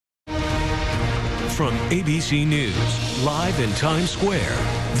From ABC News, live in Times Square,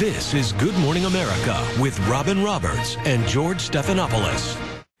 this is Good Morning America with Robin Roberts and George Stephanopoulos.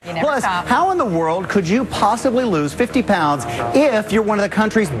 Plus, how in the world could you possibly lose 50 pounds if you're one of the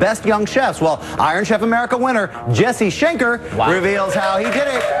country's best young chefs? Well, Iron Chef America winner Jesse Schenker reveals how he did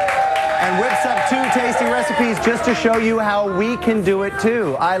it and whips up 2 tasty recipes just to show you how we can do it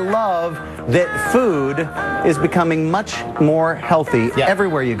too. I love that food is becoming much more healthy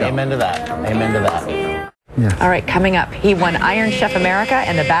everywhere you go. Amen to that. Amen to that. Yeah. All right, coming up, he won Iron Chef America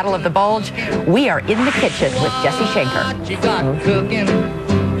and the Battle of the Bulge. We are in the kitchen with Jesse Schenker.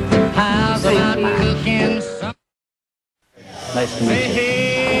 Nice to meet you.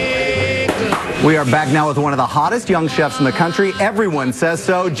 We are back now with one of the hottest young chefs in the country. Everyone says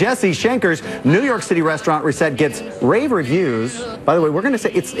so. Jesse Schenker's New York City restaurant Recette gets rave reviews. By the way, we're going to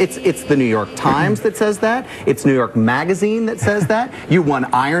say it's the New York Times that says that. It's New York Magazine that says that. You won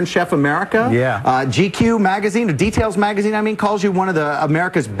Iron Chef America. Yeah. GQ magazine, Details magazine, I mean, calls you one of the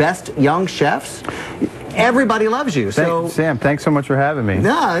America's best young chefs. Everybody loves you. So, Sam, thanks so much for having me.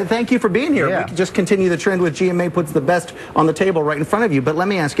 No, thank you for being here. Yeah. We can just continue the trend with GMA puts the best on the table right in front of you. But let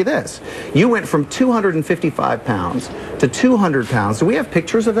me ask you this. You went from 255 pounds to 200 pounds. Do we have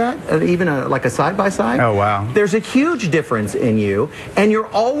pictures of that? Even like a side-by-side? Oh, wow. There's a huge difference in you, and you're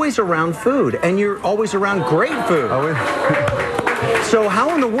always around food, and you're always around great food. So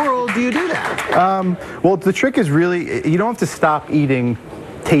how in the world do you do that? Well, the trick is really, you don't have to stop eating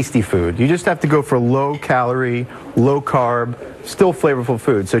tasty food. You just have to go for low calorie, low carb, still flavorful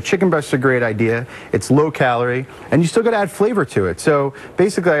food. So chicken breast is a great idea. It's low calorie, and you still got to add flavor to it. So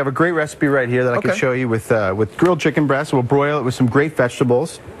basically, I have a great recipe right here that I can show you with grilled chicken breast. We'll broil it with some great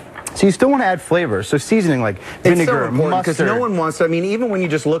vegetables. So you still want to add flavor. So seasoning like vinegar, mustard. Because no one wants to, I mean, even when you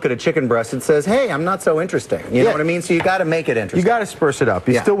just look at a chicken breast, it says, hey, I'm not so interesting. You know what I mean? So you got to make it interesting. You got to spruce it up.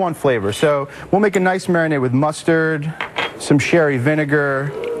 You still want flavor. So we'll make a nice marinade with mustard, some sherry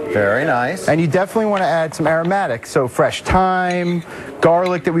vinegar. Very nice. And you definitely want to add some aromatics. So fresh thyme,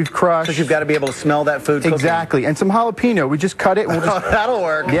 garlic that we've crushed. Because you've got to be able to smell that food cooking. Exactly. And some jalapeno. We just cut it. And we'll just... That'll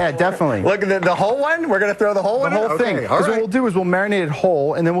work. Yeah, definitely. Look at the whole one? We're going to throw the whole one in? The whole thing. Because what we'll do is we'll marinate it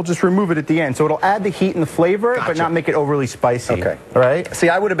whole, and then we'll just remove it at the end. So it'll add the heat and the flavor, but not make it overly spicy. Okay. All right? See,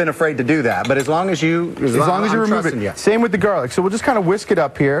 I would have been afraid to do that, but as long as you remove it. Same with the garlic. So we'll just kind of whisk it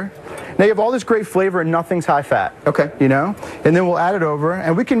up here. Now you have all this great flavor and nothing's high fat. Okay. You know? And then we'll add it over,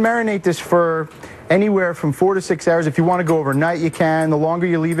 and we can marinate this for anywhere from 4 to 6 hours. If you want to go overnight, you can. The longer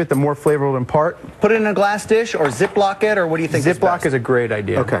you leave it, the more flavor will impart. Put it in a glass dish or Ziploc it, or what do you think is best? Ziploc is a great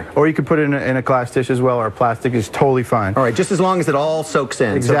idea. Okay. Or you could put it in a glass dish as well, or plastic is totally fine. All right, just as long as it all soaks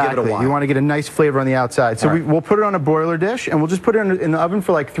in. Exactly. So give it a while. You want to get a nice flavor on the outside. So we'll put it on a broiler dish, and we'll just put it in the oven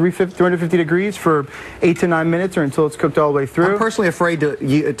for like 350 degrees for 8 to 9 minutes, or until it's cooked all the way through. I'm personally afraid to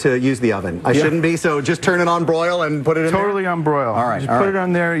use the oven. I shouldn't be, so just turn it on broil and put it in Totally there? on broil. All right. Just put it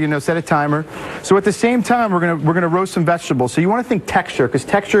on there, you know, set a timer. So at the same time, we're gonna roast some vegetables. So you want to think texture, because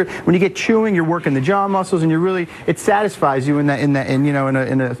texture, when you get chewing, you're working the jaw muscles, and it satisfies you in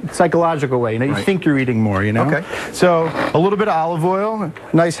a psychological way. You know, you think you're eating more. You know. Okay. So a little bit of olive oil,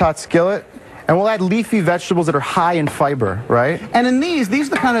 nice hot skillet. And we'll add leafy vegetables that are high in fiber, right? And in these are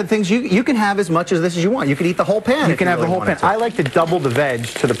the kind of things you can have as much as this as you want. You can eat the whole pan. You can have the whole pan. I like to double the veg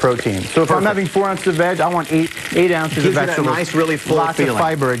to the protein. So if I'm having 4 ounces of veg, I want 8 ounces of vegetables. That nice, really full Lots feeling. of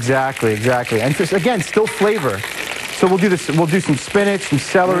fiber, exactly. And just, again, still flavor. So we'll do this. We'll do some spinach, some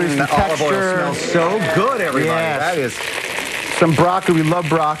celery, some texture. Olive oil smells so good, everybody. Yes. That is. Some broccoli. We love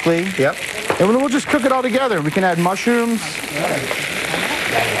broccoli. Yep. And then we'll just cook it all together. We can add mushrooms.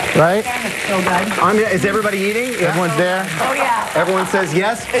 Right? So good. Is everybody eating? Yeah. Everyone's there? Oh, yeah. Everyone says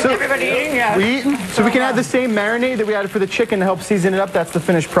yes? Is everybody eating? Yeah. We eating? So we can add the same marinade that we added for the chicken to help season it up. That's the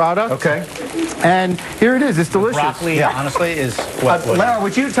finished product. Okay. And here it is. It's delicious. Broccoli, honestly, is what? Lara,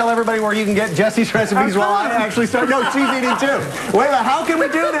 would you tell everybody where you can get Jesse's recipes while I actually start? No, she's eating too. Wait a minute. How can we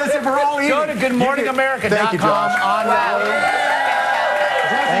do this if we're all eating? Go to GoodMorningAmerica.com. Thank you, Josh.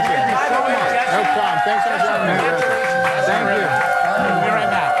 Thank you so much. No problem. Thanks so much for having me. Thank you. We'll be right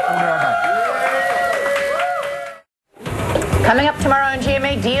back. Coming up tomorrow on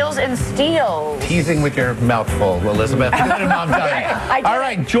GMA, Deals and Steals. Teasing with your mouth full, Elizabeth. No, I'm telling you. All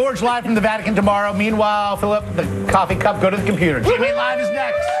right, George live from the Vatican tomorrow. Meanwhile, fill up the coffee cup, go to the computer. GMA Live is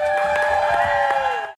next.